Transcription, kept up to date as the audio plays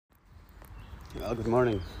Well, good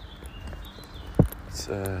morning. It's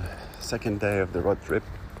second day of the road trip.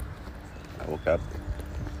 I woke up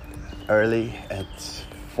early at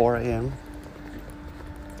 4 a.m.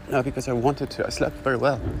 Not because I wanted to. I slept very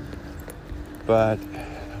well. But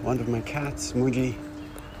one of my cats, Muji,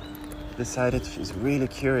 decided she's really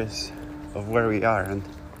curious of where we are, and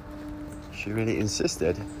she really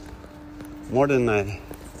insisted, more than I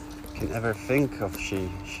can ever think of. She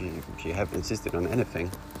have insisted on anything.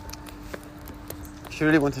 She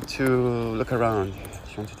really wanted to look around.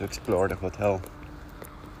 She wanted to explore the hotel.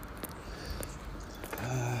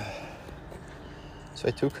 So I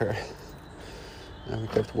took her, and we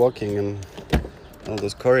kept walking in all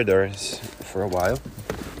those corridors for a while.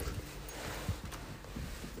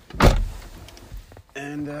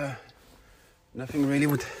 And nothing really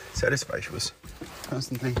would satisfy. She was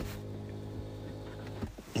constantly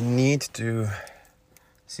in need to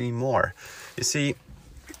see more. You see,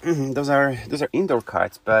 those are indoor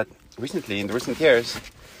cats, but recently, in the recent years,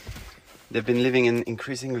 they've been living in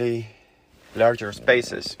increasingly larger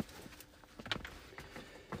spaces.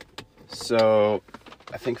 So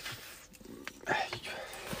I think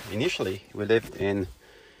initially we lived in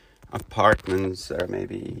apartments that are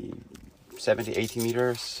maybe 70,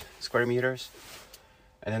 80 square meters.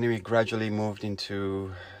 And then we gradually moved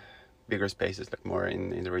into bigger spaces, like more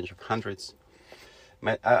in the range of hundreds.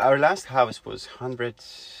 Our last house was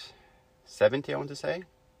 170, I want to say.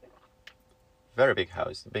 Very big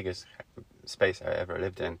house, the biggest space I ever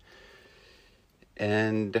lived in.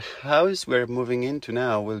 And the house we're moving into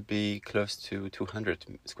now will be close to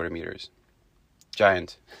 200 square meters.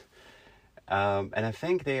 Giant. And I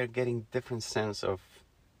think they are getting different sense of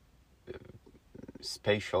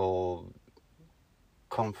spatial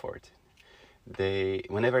comfort.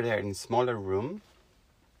 Whenever they're in smaller room,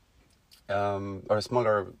 or a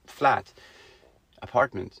smaller flat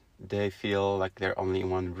apartment, they feel like they're only in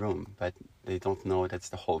one room, but they don't know that's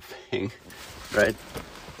the whole thing, right?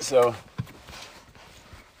 So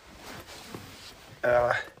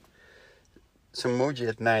Moji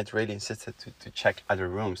at night really insisted to check other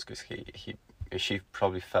rooms, because she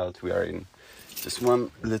probably felt we are in just one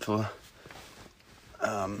little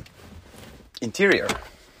interior.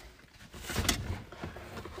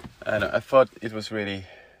 And I thought it was really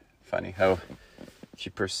funny how she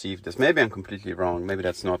perceived this. Maybe I'm completely wrong. Maybe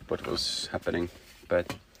that's not what was happening.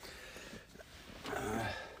 But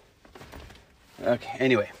okay.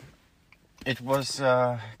 Anyway, it was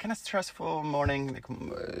kind of stressful morning.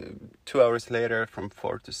 2 hours later, from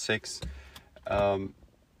 4 to 6,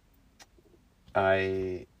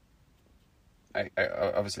 I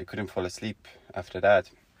obviously couldn't fall asleep after that.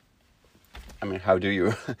 I mean, how do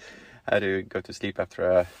you go to sleep after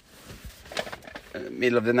a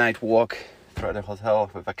middle of the night walk through the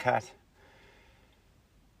hotel with a cat?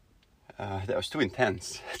 That was too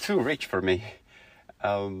intense, too rich for me.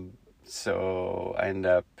 So I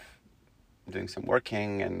ended up doing some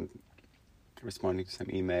working and responding to some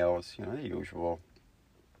emails, the usual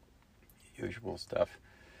stuff.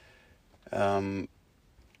 Where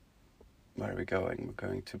are we going? We're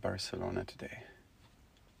going to Barcelona today.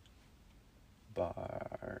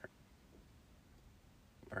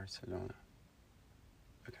 Barcelona.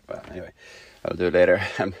 Okay, well, anyway, I'll do it later.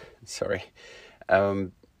 I'm sorry.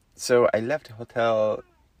 So I left the hotel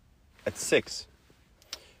at 6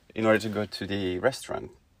 in order to go to the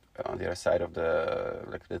restaurant on the other side of the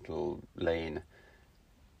little lane,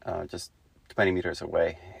 just 20 meters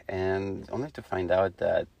away, and only to find out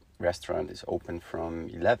that restaurant is open from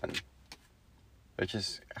 11, which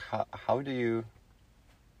is how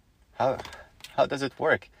does it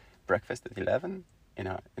work? Breakfast at 11 in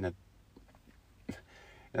a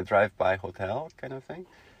drive-by hotel kind of thing?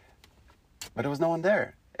 But there was no one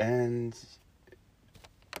there, and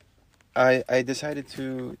I decided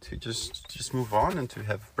to just move on and to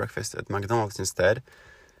have breakfast at McDonald's instead.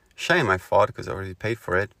 Shame, I thought, because I already paid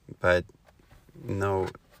for it, but no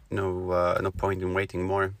point in waiting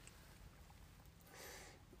more.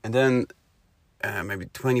 And then maybe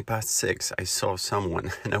 20 past 6, I saw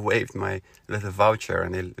someone, and I waved my little voucher,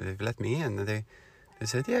 and they let me in, and they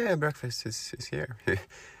said, yeah, breakfast is here.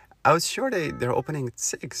 I was sure they're opening at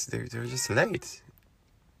 6. They're just late.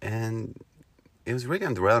 And it was really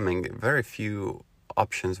underwhelming. Very few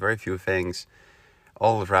options, very few things,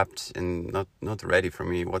 all wrapped and not ready for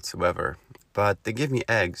me whatsoever. But they gave me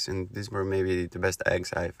eggs, and these were maybe the best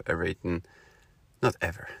eggs I've ever eaten. Not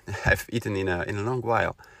ever. I've eaten in a long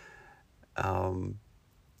while.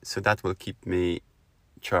 So that will keep me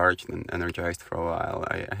charged and energized for a while.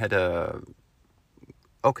 I had a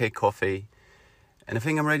okay coffee, and I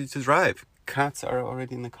think I'm ready to drive. Cats are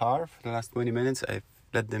already in the car for the last 20 minutes. I've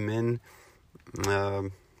let them in.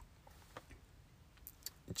 Um,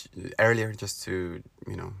 Earlier, just to,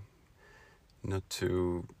 not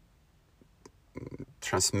to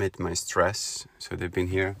transmit my stress. So they've been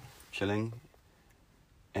here chilling,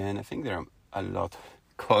 and I think they're a lot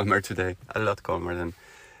calmer today, a lot calmer than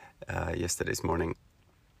yesterday's morning.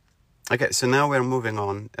 Okay, so now we're moving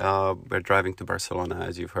on. We're driving to Barcelona,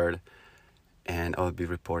 as you've heard, and I'll be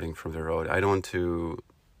reporting from the road. I don't want to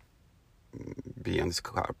be on this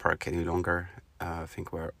car park any longer. I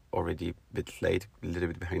think we're already a bit late, a little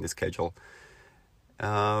bit behind the schedule.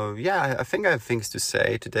 I think I have things to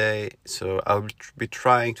say today, so I'll be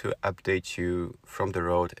trying to update you from the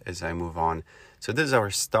road as I move on. So this is our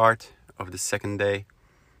start of the second day,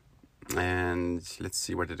 and let's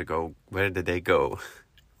see, where did they go? Where did they go?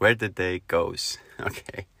 Where did they goes?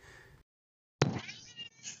 Okay.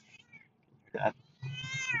 That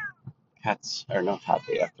cats are not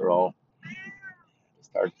happy after all. They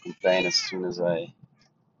started complaining as soon as I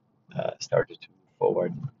started to move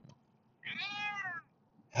forward.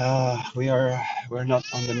 We're not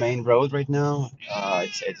on the main road right now. I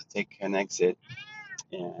decided to take an exit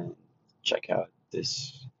and check out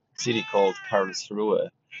this city called Karlsruhe.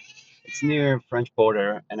 It's near French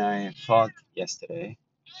border, and I thought yesterday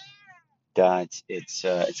that it's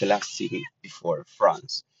a last city before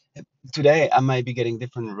France. Today I might be getting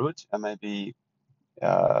different route. Uh,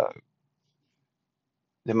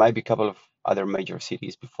 there might be a couple of other major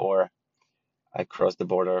cities before I cross the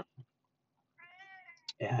border.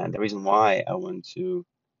 And the reason why I want to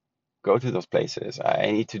go to those places,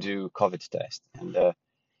 I need to do COVID test, and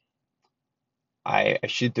I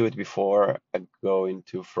should do it before I go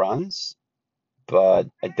into France, but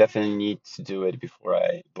I definitely need to do it before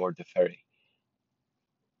I board the ferry.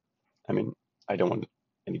 I mean, I don't want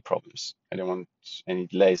any problems. I don't want any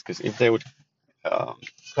delays, because if they would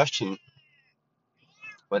question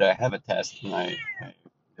whether I have a test, and in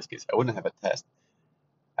this case I wouldn't have a test,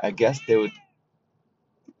 I guess they would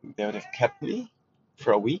have kept me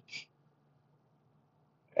for a week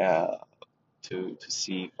uh, to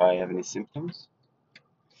see if I have any symptoms.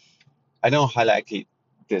 I don't know how likely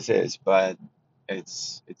this is, but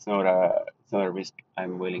it's not a risk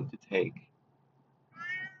I'm willing to take.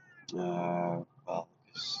 Well,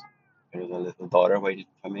 because there's a little daughter waiting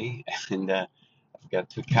for me, and I've got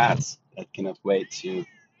two cats that cannot wait to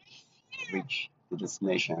reach the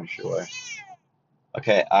destination, I'm sure.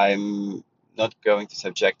 Okay, I'm not going to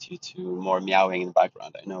subject you to more meowing in the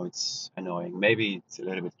background. I know it's annoying. Maybe it's a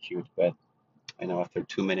little bit cute, but I know after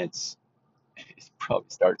 2 minutes it probably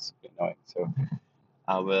starts to be annoying. So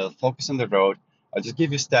I will focus on the road. I'll just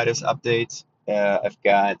give you status updates. I've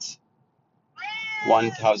got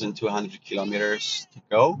 1,200 kilometers to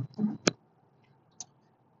go,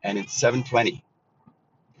 and it's 7:20.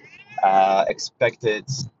 Expected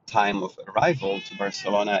time of arrival to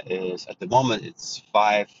Barcelona is, at the moment, it's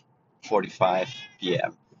 5:45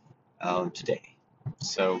 p.m. Today.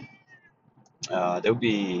 So there'll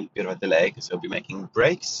be a bit of a delay, because I'll be making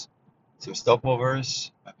breaks, some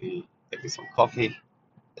stopovers, maybe taking some coffee,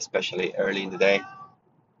 especially early in the day,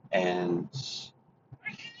 and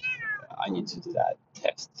I need to do that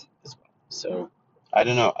test as well. So I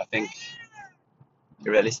don't know. I think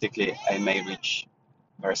realistically I may reach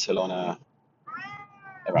Barcelona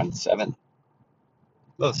around 7.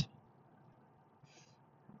 We'll see.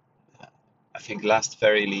 I think last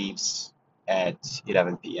ferry leaves at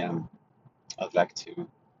 11 p.m. I'd like to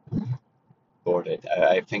board it.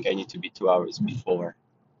 I think I need to be 2 hours before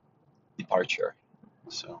departure.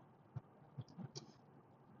 So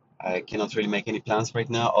I cannot really make any plans right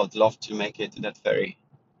now. I'd love to make it to that ferry.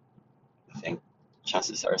 I think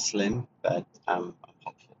chances are slim, but I'm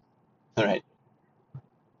hopeful. All right.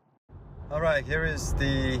 All right, here is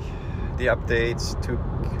the update.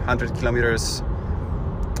 200 kilometers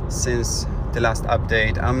since the last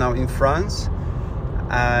update. I'm now in France.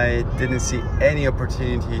 I didn't see any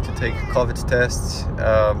opportunity to take COVID tests.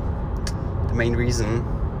 The main reason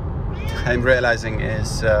I'm realizing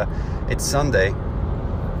is it's Sunday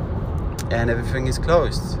and everything is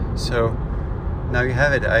closed. So now you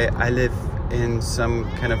have it. I live in some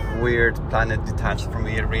kind of weird planet detached from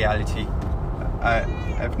reality. I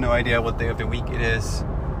have no idea what day of the week it is,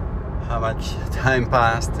 how much time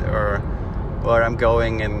passed, or where I'm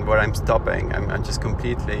going and where I'm stopping. I'm just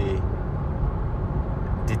completely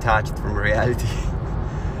detached from reality.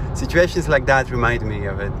 Situations like that remind me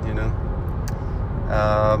of it, you know.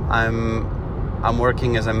 I'm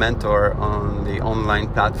working as a mentor on the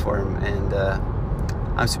online platform, and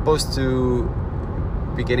I'm supposed to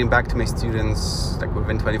be getting back to my students like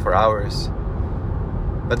within 24 hours.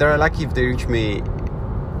 But they're lucky if they reach me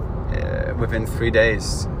within 3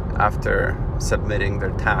 days. after submitting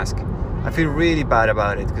their task. I feel really bad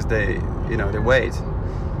about it because they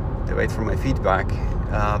wait for my feedback,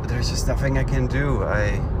 but there's just nothing I can do.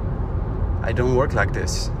 I don't work like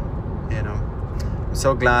this, I'm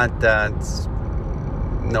so glad that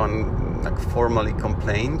no one like formally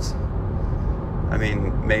complained. I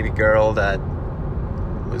mean, maybe girl that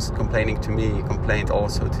was complaining to me complained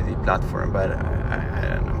also to the platform, but I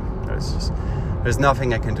don't know. There's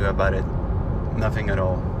nothing I can do about it. Nothing at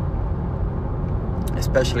all.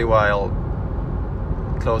 Especially while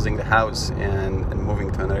closing the house and moving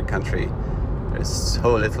to another country. There's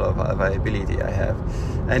so little of availability I have.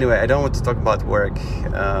 Anyway, I don't want to talk about work.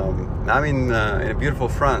 I'm in a beautiful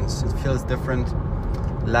France. It feels different.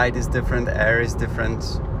 Light is different. Air is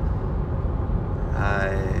different.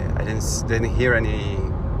 I didn't hear any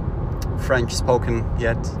French spoken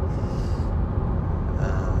yet.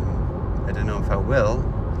 I don't know if I will.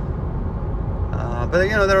 But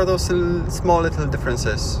there are those small little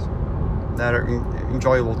differences that are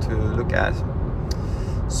enjoyable to look at.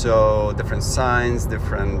 So different signs,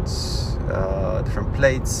 different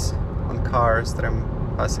plates on cars that I'm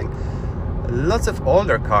passing. Lots of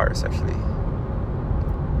older cars actually.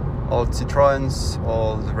 Old Citroëns,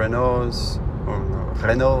 old Renaults,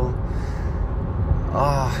 Renault.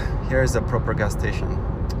 Here's a proper gas station.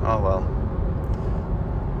 Oh well.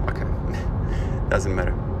 Okay, doesn't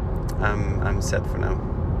matter. I'm set for now.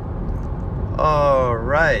 All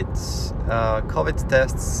right. COVID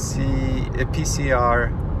tests, PCR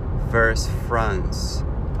versus France.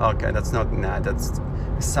 Okay, that's not that's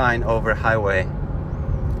a sign over highway.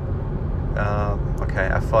 Okay,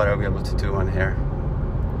 I thought I'd be able to do one here.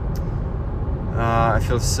 I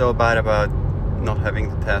feel so bad about not having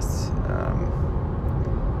the tests.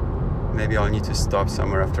 Maybe I'll need to stop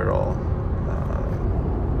somewhere after all.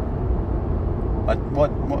 But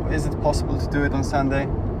what is it possible to do it on Sunday?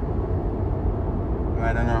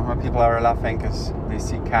 I don't know. People are laughing because they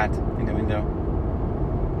see cat in the window.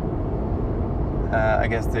 I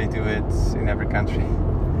guess they do it in every country.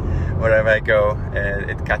 Wherever I go,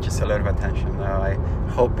 it catches a lot of attention. Now I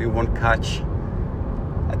hope it won't catch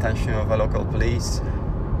attention of a local police.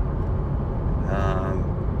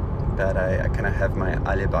 But I kind of have my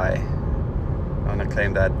alibi. I want to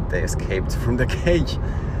claim that they escaped from the cage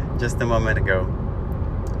just a moment ago.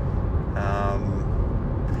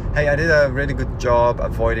 Hey, I did a really good job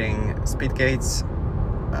avoiding speed gates,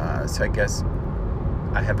 so I guess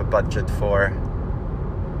I have a budget for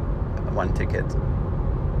one ticket.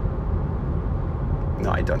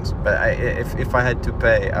 No, I don't. But if I had to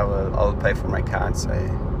pay, I'll pay for my cats.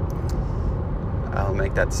 I'll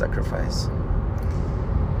make that sacrifice.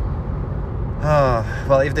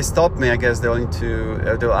 Well, if they stop me, I guess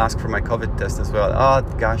they'll ask for my COVID test as well. Oh,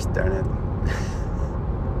 gosh darn it.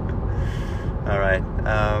 All right.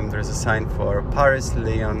 There's a sign for Paris,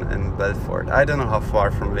 Lyon, and Belfort. I don't know how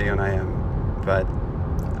far from Lyon I am, but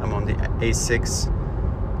I'm on the A6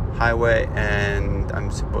 highway, and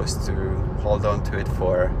I'm supposed to hold on to it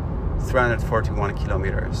for 341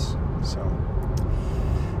 kilometers. So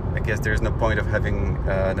I guess there's no point of having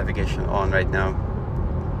navigation on right now.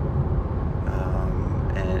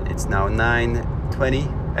 And it's now 9:20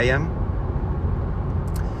 a.m.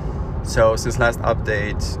 So since last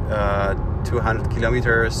update, 200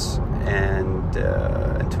 kilometers and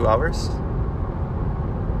 2 hours.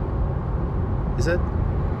 Is it?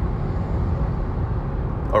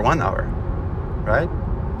 Or 1 hour, right?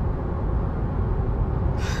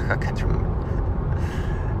 I can't remember.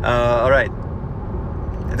 All right.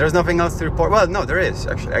 There's nothing else to report. Well, no, there is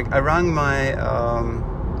actually. I rang my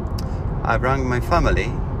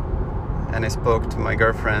family, and I spoke to my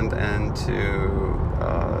girlfriend and to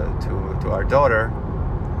our daughter.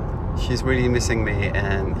 She's really missing me,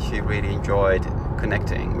 and she really enjoyed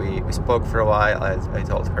connecting. We spoke for a while. I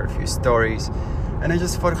told her a few stories, and I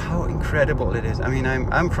just thought how incredible it is. I mean,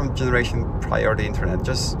 I'm from generation prior to the internet,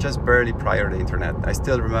 just barely prior to the internet. I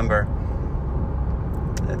still remember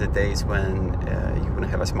the days when you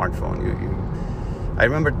wouldn't have a smartphone. I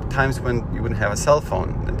remember times when you wouldn't have a cell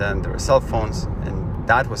phone, and then there were cell phones, and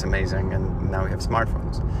that was amazing. And now we have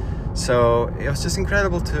smartphones. So it was just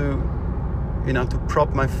incredible to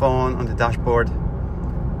prop my phone on the dashboard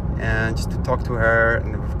and just to talk to her,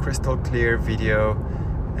 and with crystal clear video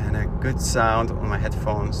and a good sound on my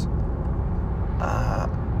headphones.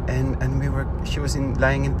 And she was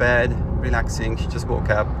lying in bed, relaxing. She just woke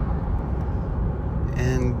up,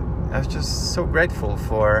 and I was just so grateful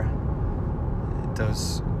for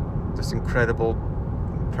those incredible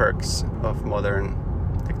perks of modern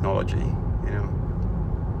technology.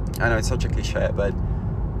 I know it's such a cliche, but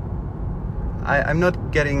I'm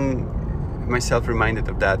not getting myself reminded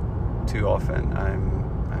of that too often. I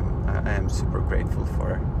am super grateful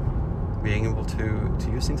for being able to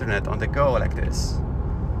use internet on the go like this.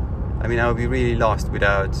 I mean, I would be really lost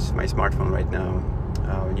without my smartphone right now.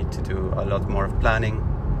 We need to do a lot more of planning.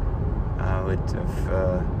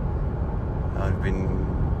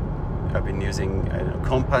 I've been using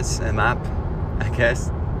compass, a map, I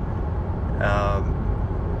guess,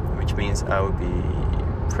 which means I would be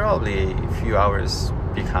probably a few hours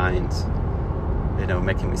behind.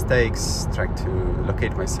 Making mistakes, trying to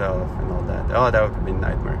locate myself and all that. Oh, that would be a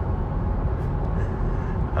nightmare.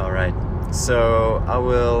 All right, so I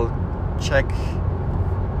will check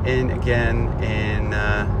in again in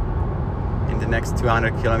the next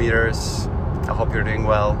 200 kilometers. I hope you're doing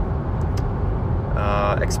well.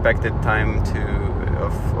 Expected time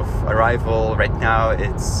of arrival right now,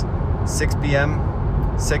 it's 6 p.m.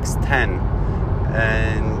 6:10,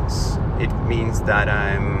 and it means that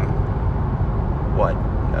I'm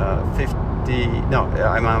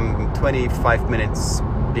I'm 25 minutes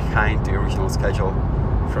behind the original schedule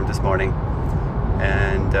from this morning,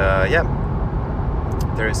 and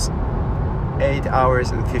there's 8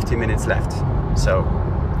 hours and 50 minutes left, so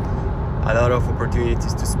a lot of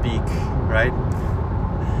opportunities to speak, right?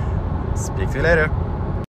 Speak to you later.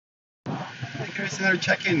 Here's another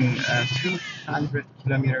check-in. 200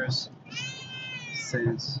 kilometers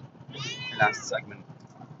since the last segment,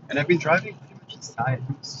 and I've been driving pretty much inside.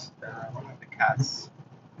 One of the cats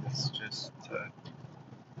is just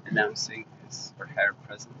announcing his or her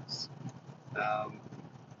presence.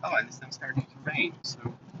 And it's now starting to rain, so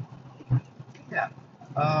yeah.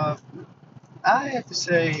 I have to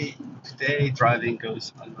say today driving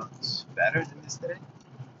goes a lot better than yesterday.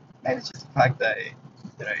 Maybe it's just the fact that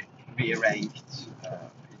I rearranged the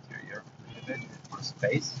interior a bit, more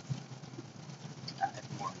space, and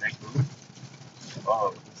more leg room.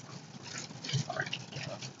 Oh, sorry.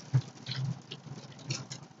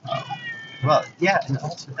 Well, yeah, and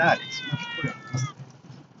also that it's much cooler.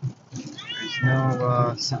 There's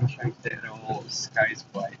no sunshine today at all. The sky is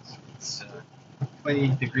white. It's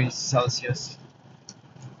 20 degrees Celsius.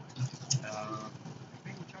 I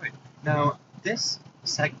really enjoy it. Now, this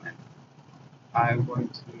segment, I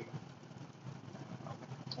want to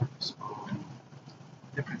focus on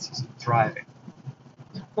differences in driving.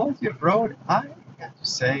 The quality of road, I have to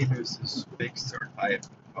say there's this big stereotype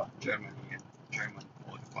about Germany and German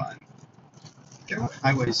Autobahn. German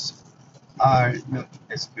highways are not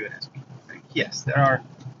as good as people think. Yes, there are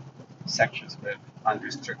sections with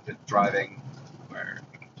unrestricted driving where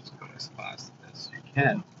you can just go as fast as you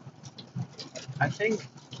can. I think,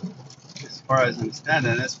 as far as I understand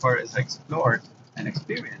and as far as I explored and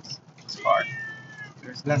experienced this far,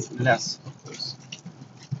 there's less and less of those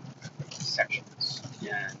sections,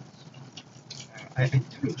 and I do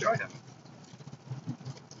enjoy them.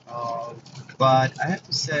 But I have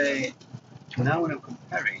to say, now when I'm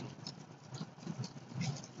comparing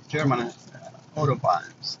German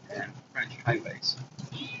autobahns and French highways,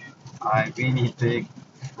 I really dig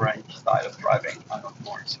French style of driving a lot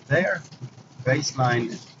more. So their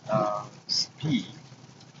baseline speed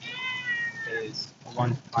is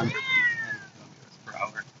 110 kilometers per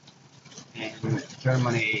hour. In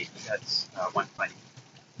Germany, that's 120.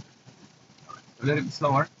 A little bit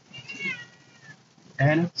slower.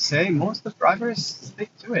 And I have to say, most of the drivers stick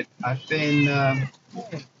to it. I've been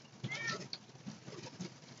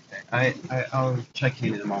I'll check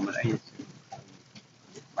in a moment. I need to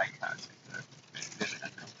my class.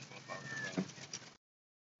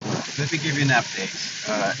 Let me give you an update.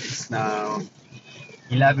 It's now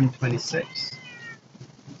 11:26.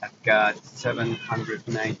 I've got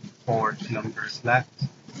 794 kilometers left,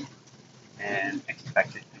 and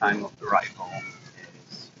expected time of arrival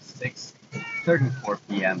is 6:34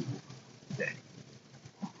 p.m. today.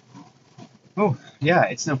 Oh, yeah,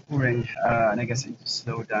 it's now pouring, and I guess I need to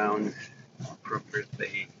slow down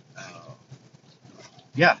appropriately.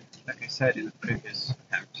 Yeah, like I said in the previous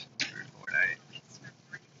attempt to record,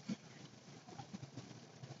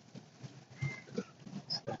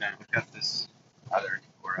 slow down. We've got this alert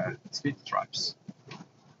for speed traps.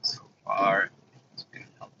 So far, it's been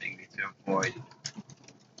helping me to avoid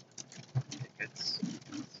tickets.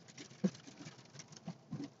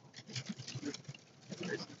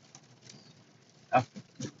 Oh,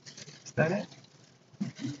 is that it?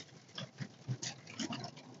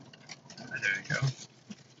 There we go.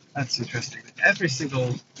 That's interesting. Every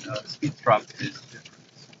single speed trap is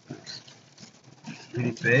different. It's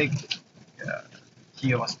really big.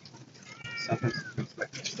 Kiosk. Sometimes it looks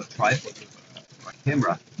like just a tripod of a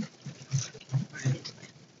camera.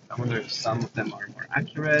 I wonder if some of them are more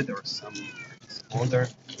accurate or some are smaller.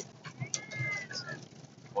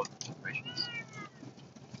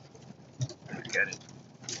 get it.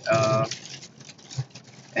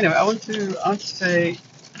 Anyway, I want to say,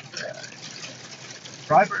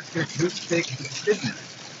 drivers here do take the business.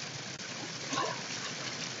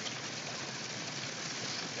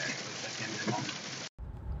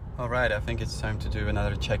 All right, I think it's time to do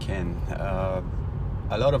another check-in.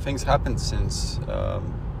 A lot of things happened since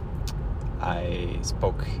I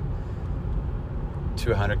spoke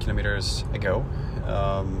 200 kilometers ago.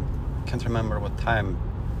 Can't remember what time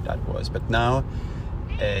that was, but now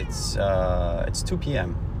it's 2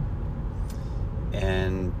 p.m.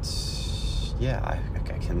 and yeah,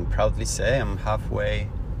 I can proudly say I'm halfway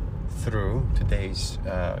through today's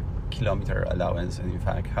kilometer allowance, and in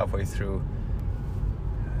fact halfway through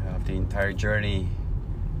of the entire journey,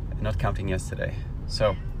 not counting yesterday.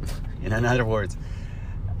 So in other words,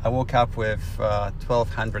 I woke up with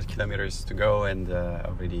 1,200 kilometers to go and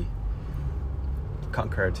already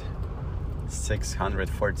conquered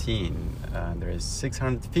 614. There is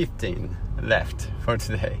 615 left for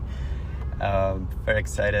today. Very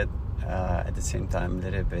excited, at the same time a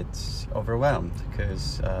little bit overwhelmed,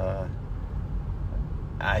 because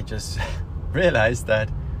I just realized that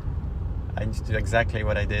I need to do exactly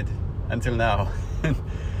what I did until now.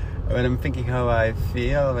 When I'm thinking how I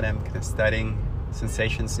feel, when I'm kind of studying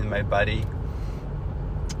sensations in my body,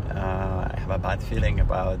 I have a bad feeling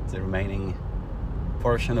about the remaining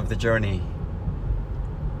portion of the journey.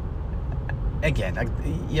 Again,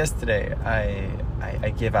 yesterday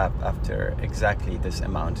I gave up after exactly this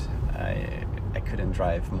amount. I couldn't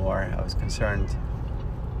drive more. I was concerned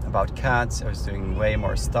about cats. I was doing way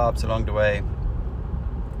more stops along the way.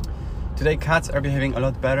 Today cats are behaving a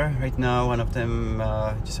lot better. Right now one of them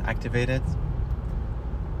just activated,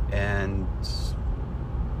 and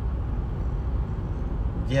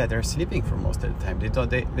yeah, they're sleeping for most of the time.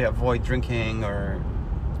 They avoid drinking or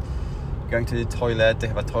going to the toilet. They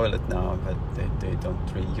have a toilet now, but they don't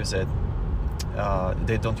really use it.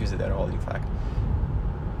 They don't use it at all, in fact.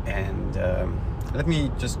 And let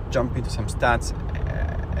me just jump into some stats.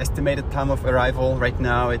 Estimated time of arrival right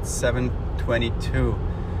now, it's 7:22.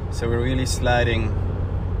 So we're really sliding.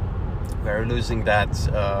 We're losing that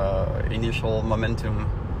initial momentum.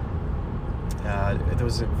 There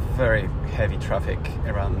was a very heavy traffic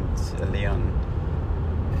around Lyon,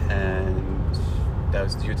 and that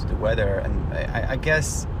was due to the weather. And I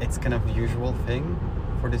guess it's kind of the usual thing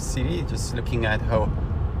for the city, just looking at how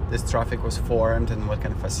this traffic was formed and what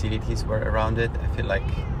kind of facilities were around it. I feel like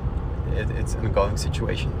it's an ongoing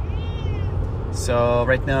situation. So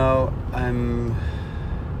right now I'm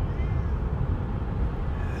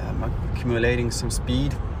accumulating some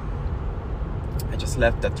speed. I just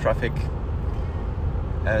left that traffic,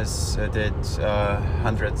 as did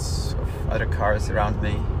hundreds of other cars around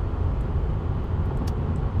me.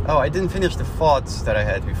 Oh, I didn't finish the thoughts that I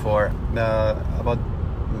had before about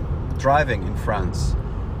driving in France.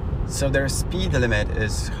 So their speed limit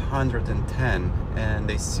is 110, and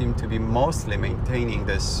they seem to be mostly maintaining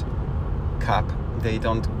this cap. They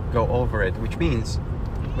don't go over it, which means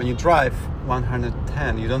when you drive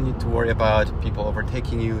 110, you don't need to worry about people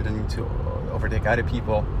overtaking you. You don't need to overtake other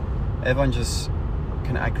people. Everyone just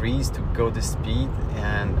kind of agrees to go this speed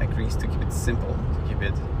and agrees to keep it simple, to keep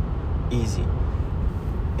it easy.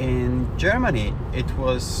 In Germany, it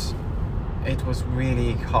was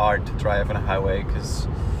really hard to drive on a highway, because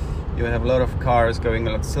you would have a lot of cars going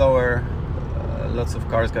a lot slower, lots of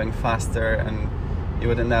cars going faster, and you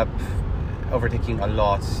would end up overtaking a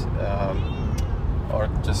lot, or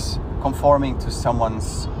just conforming to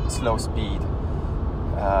someone's slow speed.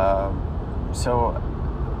 So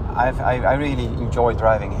I really enjoy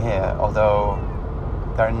driving here, although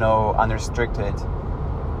there are no unrestricted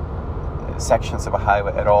sections of a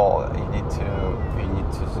highway at all. You need to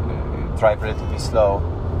drive relatively slow.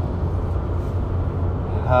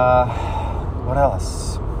 What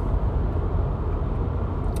else?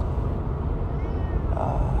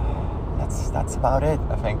 That's about it.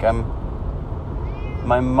 I think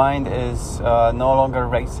my mind is no longer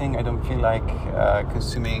racing. I don't feel like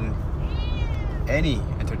consuming any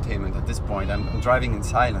entertainment at this point. I'm driving in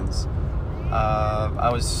silence. I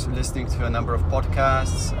was listening to a number of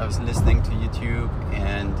podcasts. I was listening to YouTube,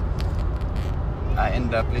 and I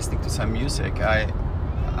ended up listening to some music. I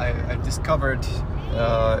discovered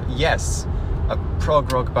Yes, a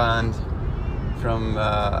prog rock band from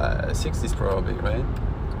 60s probably, right?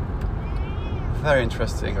 Very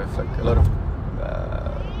interesting, with like a lot of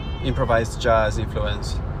improvised jazz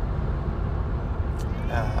influence.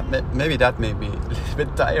 Maybe that made me a little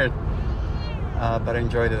bit tired, but I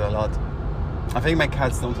enjoyed it a lot. I think my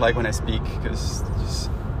cats don't like when I speak, because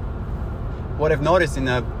what I've noticed in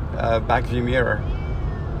a back view mirror,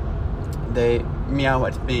 they meow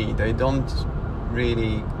at me. They don't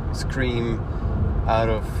really scream out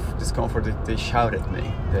of discomfort. They shout at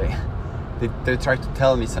me. They try to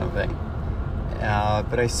tell me something.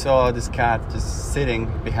 But I saw this cat just sitting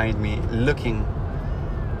behind me, looking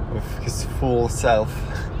with his full self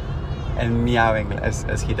and meowing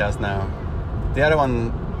as he does now. The other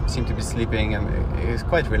one seemed to be sleeping, and he was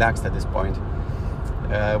quite relaxed at this point.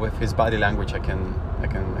 With his body language, I can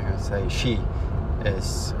say she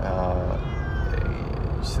is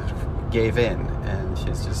sort of gave in, and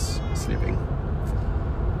she's just sleeping.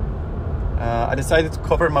 I decided to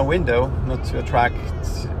cover my window, not to attract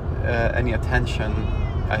any attention.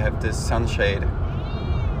 I have this sunshade,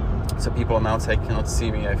 so people on the outside cannot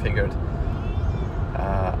see me. I figured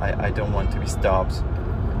I don't want to be stopped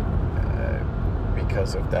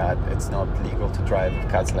because of that. It's not legal to drive with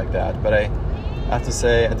cats like that. But I have to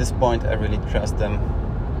say, at this point, I really trust them,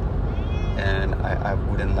 and I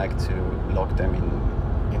wouldn't like to lock them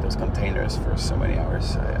in those containers for so many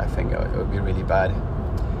hours. I think it would be really bad.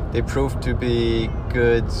 They proved to be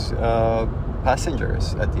good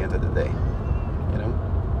passengers at the end of the day, you know.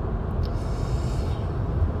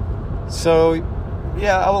 So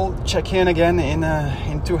yeah, I will check in again in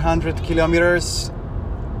 200 kilometers.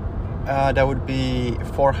 That would be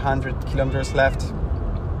 400 kilometers left.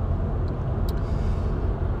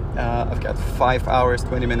 I've got 5 hours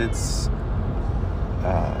 20 minutes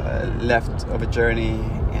left of a journey,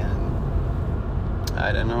 and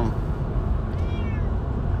I don't know,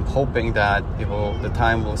 I'm hoping that the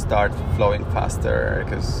time will start flowing faster,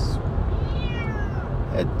 because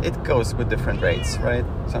it goes with different rates, right?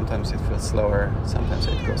 Sometimes it feels slower, sometimes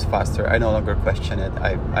it goes faster. I no longer question it.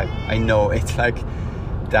 I know it's like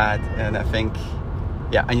that, and I think,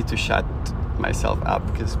 yeah, I need to shut myself up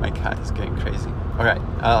because my cat is going crazy. All right,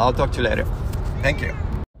 I'll talk to you later. Thank you.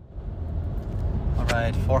 All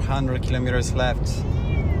right, 400 kilometers left,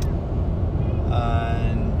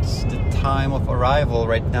 and the time of arrival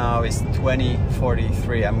right now is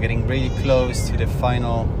 20:43. I'm getting really close to the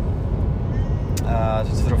final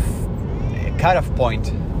sort of cutoff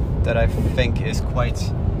point that I think is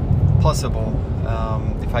quite possible.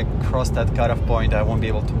 If I cross that cutoff point, I won't be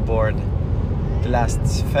able to board the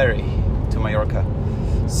last ferry to Mallorca.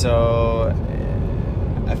 So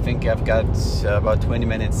I think I've got about 20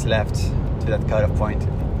 minutes left to that cutoff point.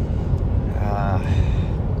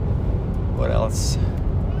 What else?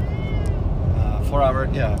 4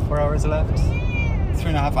 hours left.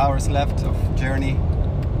 3.5 hours left of journey.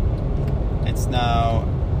 It's now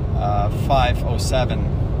 5:07.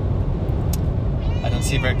 I don't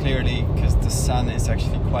see very clearly because the sun is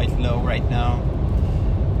actually quite low right now.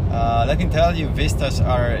 Let me tell you, vistas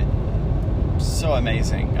are so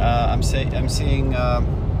amazing. I'm seeing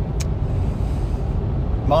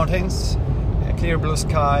mountains, a clear blue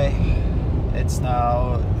sky. It's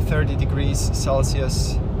now 30 degrees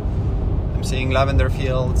Celsius. I'm seeing lavender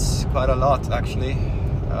fields, quite a lot actually.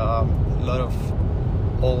 A lot of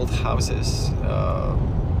old houses.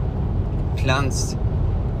 Plants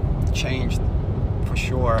changed for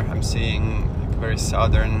sure. I'm seeing very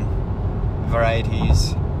southern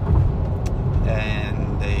varieties,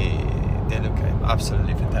 and they look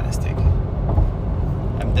absolutely fantastic.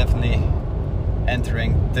 I'm definitely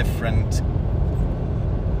entering different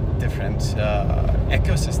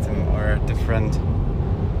ecosystem, or different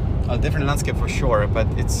landscape for sure, but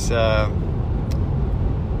it's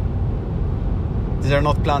these are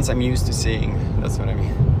not plants I'm used to seeing. That's what I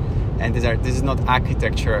mean. And this is not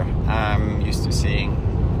architecture I'm used to seeing.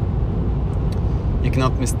 You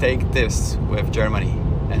cannot mistake this with Germany,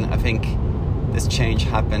 and I think this change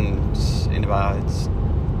happened in about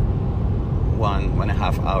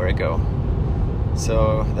 1.5 hours ago.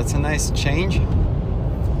 So that's a nice change.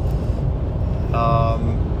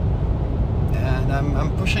 And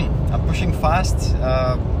I'm pushing fast,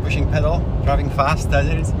 pushing pedal, driving fast, that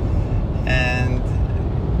is, and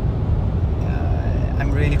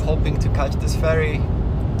I'm really hoping to catch this ferry.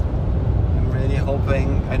 I'm really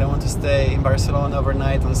hoping. I don't want to stay in Barcelona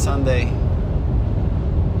overnight on Sunday.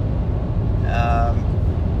 I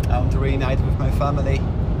want to reunite with my family.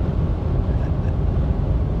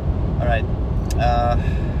 All right.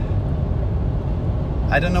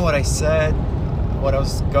 I don't know what I said, what I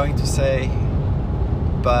was going to say,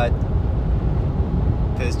 but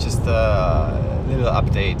there's just a little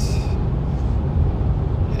update.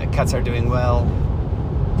 Cats are doing well.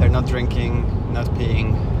 They're not drinking, not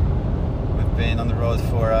peeing. We've been on the road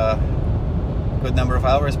for a good number of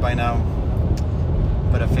hours by now,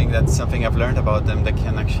 but I think that's something I've learned about them. They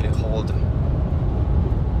can actually hold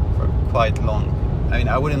for quite long. I mean,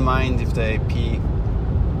 I wouldn't mind if they pee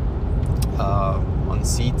on on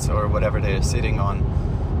seats or whatever they're sitting on,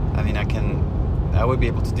 I mean, I would be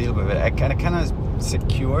able to deal with it. I kind of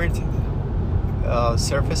secured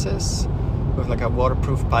surfaces with like a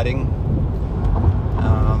waterproof padding.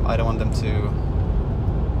 I don't want them to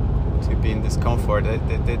be in discomfort.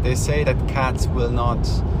 They say that cats will not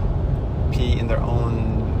pee in their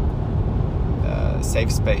own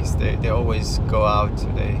safe space. They always go out.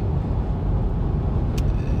 They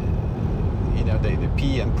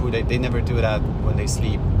pee and poo. They never do that when they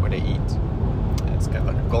sleep or they eat. It's kind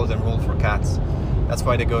of like a golden rule for cats. That's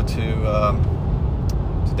why they go to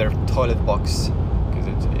their toilet box, because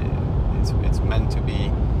it's meant to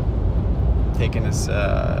be taken as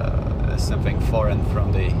something foreign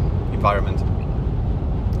from the environment.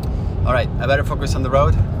 All right, I better focus on the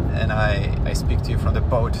road, and I speak to you from the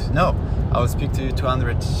boat. No, I will speak to you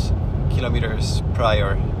 200 kilometers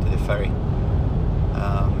prior to the ferry,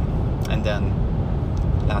 and then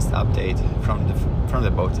last update from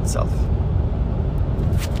the boat itself.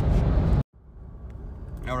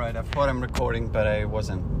 All right, I thought I'm recording, but I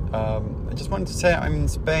wasn't. I just wanted to say I'm in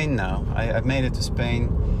Spain now. I've made it to Spain,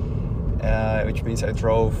 which means I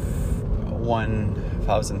drove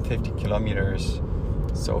 1,050 kilometers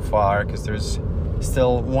so far, because there's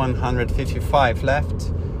still 155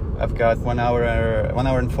 left. I've got 1 hour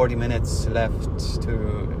and 40 minutes left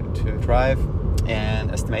to drive,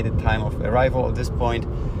 and estimated time of arrival at this point,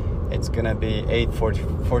 it's gonna be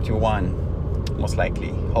 8:41, most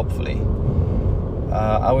likely, hopefully.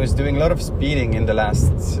 I was doing a lot of speeding in the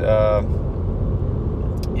last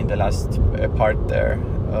part there,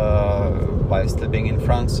 while still being in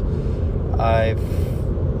France.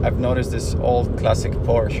 I've noticed this old classic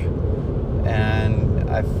Porsche, and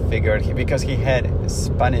I figured because he had a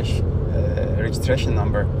Spanish registration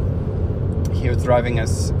number, he was driving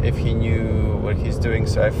as if he knew what he's doing.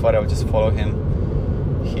 So I thought I would just follow him.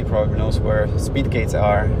 He probably knows where speed gates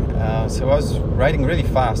are. So I was riding really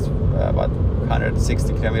fast, about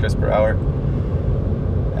 160 kilometers per hour,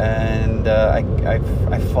 and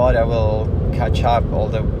I thought I will catch up all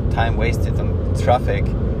the time wasted on traffic.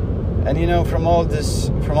 And from all this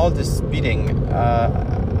speeding,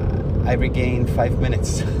 I regained 5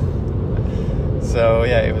 minutes. So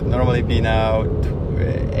yeah, it would normally be now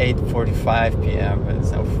 8:45 p.m. but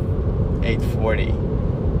it's now 8:40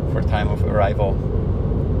 for time of arrival.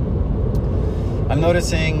 I'm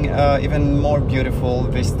noticing even more beautiful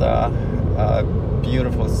vista,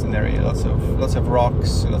 beautiful scenery, lots of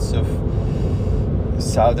rocks, lots of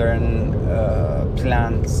southern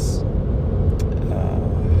plants.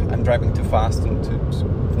 I'm driving too fast and to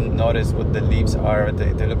notice what the leaves are.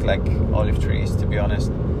 They look like olive trees, to be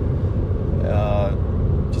honest.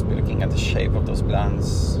 Just be looking at the shape of those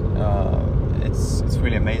plants. It's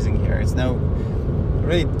really amazing here. It's now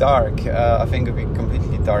really dark. I think it'll be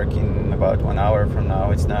completely dark in about 1 hour from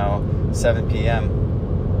now. It's now 7 p.m.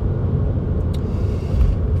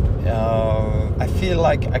 I feel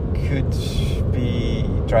like I could be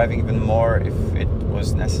driving even more if it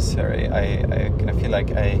was necessary. I kind of feel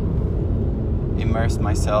like I immersed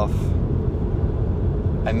myself.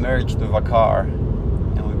 I merged with a car,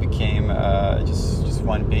 and we became just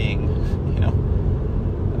one being.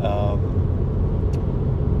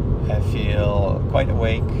 I feel quite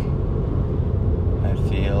awake. I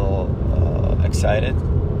feel excited.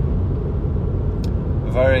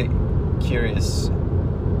 Very curious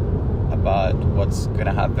about what's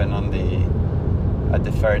gonna happen at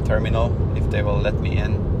the ferry terminal, if they will let me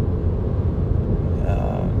in.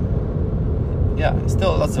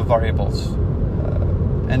 Still lots of variables.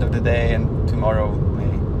 End of the day and tomorrow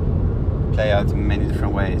may play out in many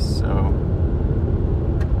different ways, so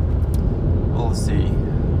we'll see.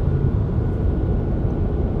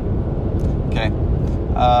 Okay,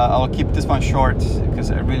 I'll keep this one short because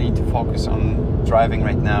I really need to focus on driving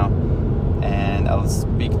right now, and I'll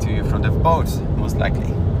speak to you from the boat, most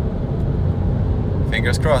likely.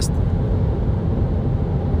 Fingers crossed.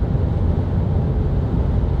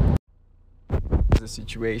 The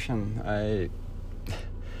situation,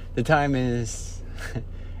 the time is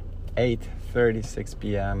 8:36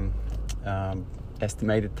 p.m.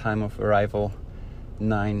 Estimated time of arrival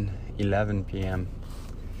 9:11 p.m.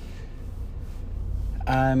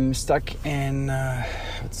 I'm stuck in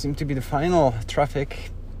what seemed to be the final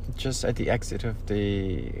traffic, just at the exit of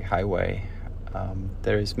the highway.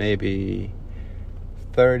 There is maybe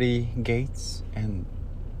 30 gates, and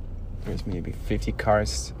there's maybe 50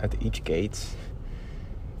 cars at each gate.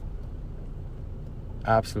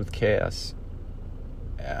 Absolute chaos.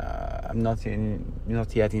 I'm not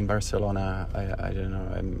yet in Barcelona. I don't know.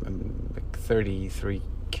 I'm like 33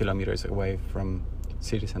 kilometers away from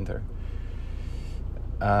city center.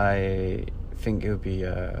 I think it would be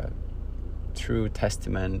a true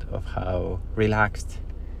testament of how relaxed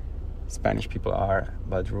Spanish people are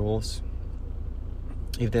about rules.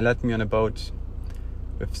 If they let me on a boat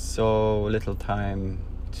with so little time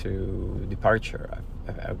to departure,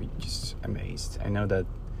 I would be just amazed. I know that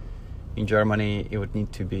in Germany it would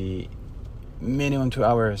need to be minimum 2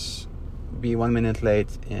 hours, be 1 minute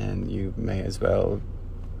late, and you may as well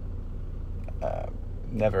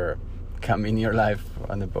never come in your life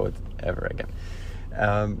on a boat ever again.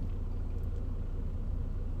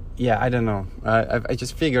 I don't know. I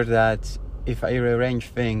just figured that if I rearrange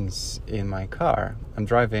things in my car, I'm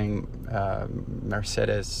driving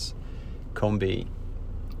Mercedes Combi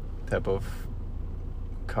type of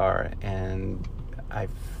car, and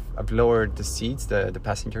I've lowered the seats, the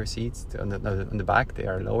passenger seats on the back. They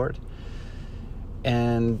are lowered,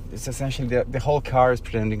 and it's essentially the whole car is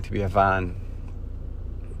pretending to be a van,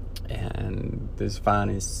 and this van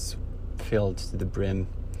is filled to the brim.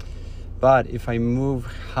 But if I move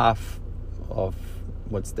half of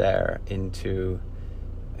what's there into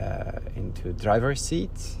driver's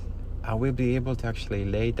seat, I will be able to actually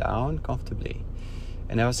lay down comfortably.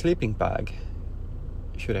 And I have a sleeping bag,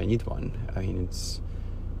 should I need one. I mean, it's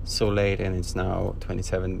so late and it's now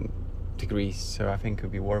 27 degrees, so I think it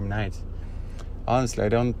could be a warm night. Honestly, I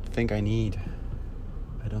don't think I need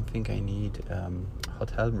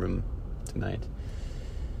hotel room tonight.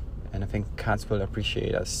 And I think cats will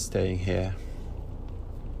appreciate us staying here.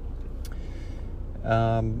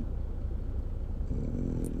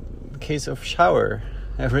 Case of shower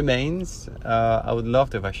remains. I would love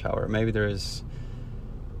to have a shower. Maybe there is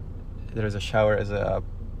a shower as a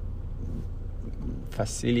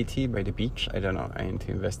facility by the beach. I don't know. I need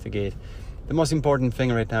to investigate. The most important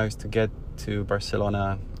thing right now is to get to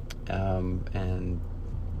Barcelona and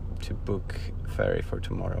to book ferry for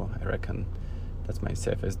tomorrow. I reckon that's my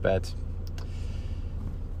safest bet.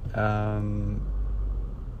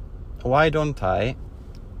 Why don't I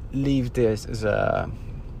leave this as a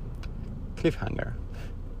cliffhanger?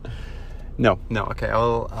 No. Okay,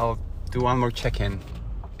 I'll do one more check-in,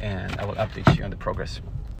 and I will update you on the progress.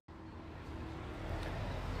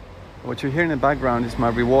 What you hear in the background is my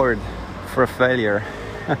reward for a failure.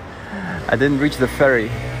 I didn't reach the ferry.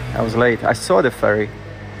 I was late. I saw the ferry,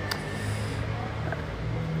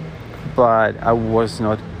 but I was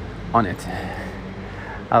not on it.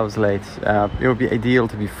 I was late. It would be ideal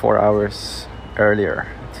to be 4 hours earlier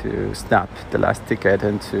to snap the last ticket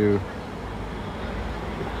and to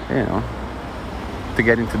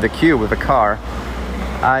get into the queue with a car.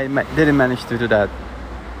 I didn't manage to do that,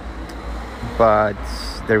 but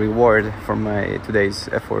the reward for my today's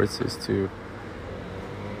efforts is to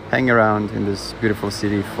hang around in this beautiful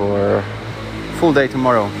city for a full day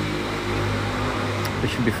tomorrow. It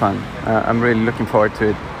should be fun. I'm really looking forward to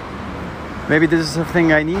it. Maybe this is a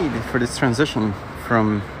thing I need for this transition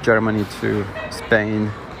from Germany to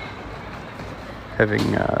Spain.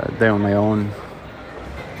 Having a day on my own,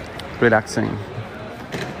 relaxing.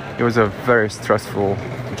 It was a very stressful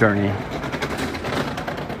journey.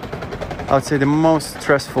 I would say the most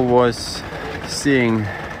stressful was seeing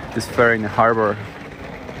this ferry in the harbor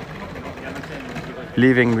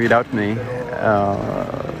leaving without me,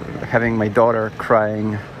 having my daughter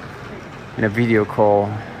crying in a video call,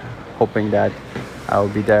 hoping that I'll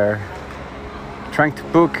be there, trying to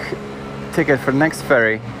book ticket for the next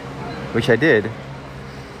ferry, which I did,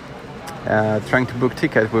 trying to book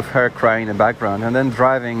ticket with her crying in the background, and then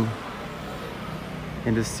driving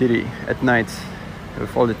in the city at night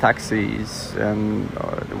with all the taxis and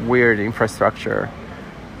the weird infrastructure,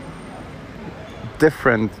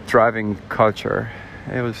 different driving culture.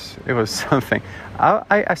 It was something.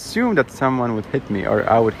 I assumed that someone would hit me or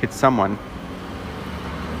I would hit someone.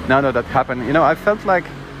 Now that happened, I felt like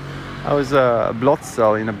I was a blood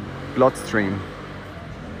cell in a bloodstream,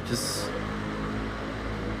 just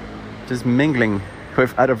mingling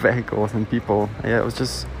with other vehicles and people. Yeah, it was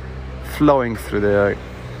just flowing through the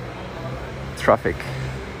traffic.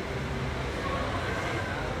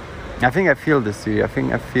 I think I feel this city. I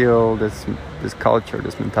think I feel this culture,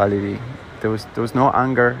 this mentality. There was no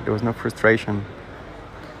anger. There was no frustration.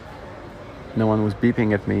 No one was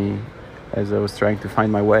beeping at me as I was trying to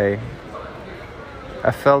find my way.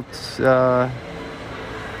 I felt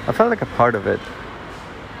like a part of it.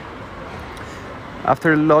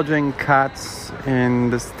 After lodging cats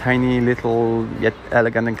in this tiny little yet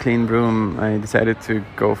elegant and clean room, I decided to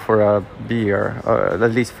go for a beer, or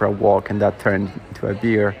at least for a walk, and that turned into a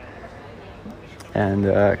beer and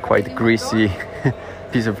a quite greasy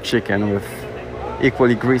piece of chicken with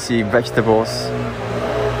equally greasy vegetables.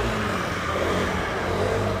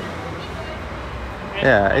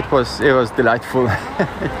 yeah, it was delightful.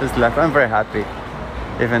 It was delightful. I'm very happy,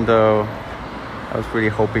 even though I was really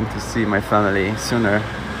hoping to see my family sooner.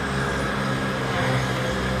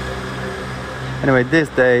 Anyway, this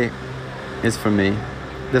day is for me.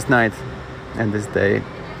 This night and this day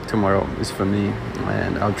tomorrow is for me,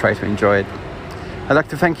 and I'll try to enjoy it. I'd like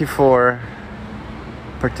to thank you for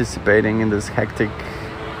participating in this hectic,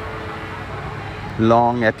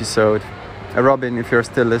 long episode. Robin, if you're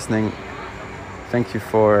still listening, thank you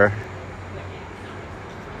for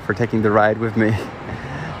taking the ride with me.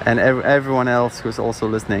 And everyone else who's also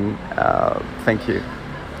listening, thank you.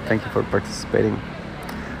 Thank you for participating.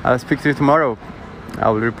 I'll speak to you tomorrow. I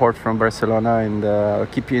will report from Barcelona, and I'll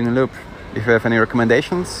keep you in the loop. If you have any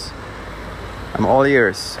recommendations, I'm all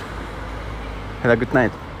ears. Have a good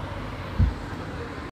night.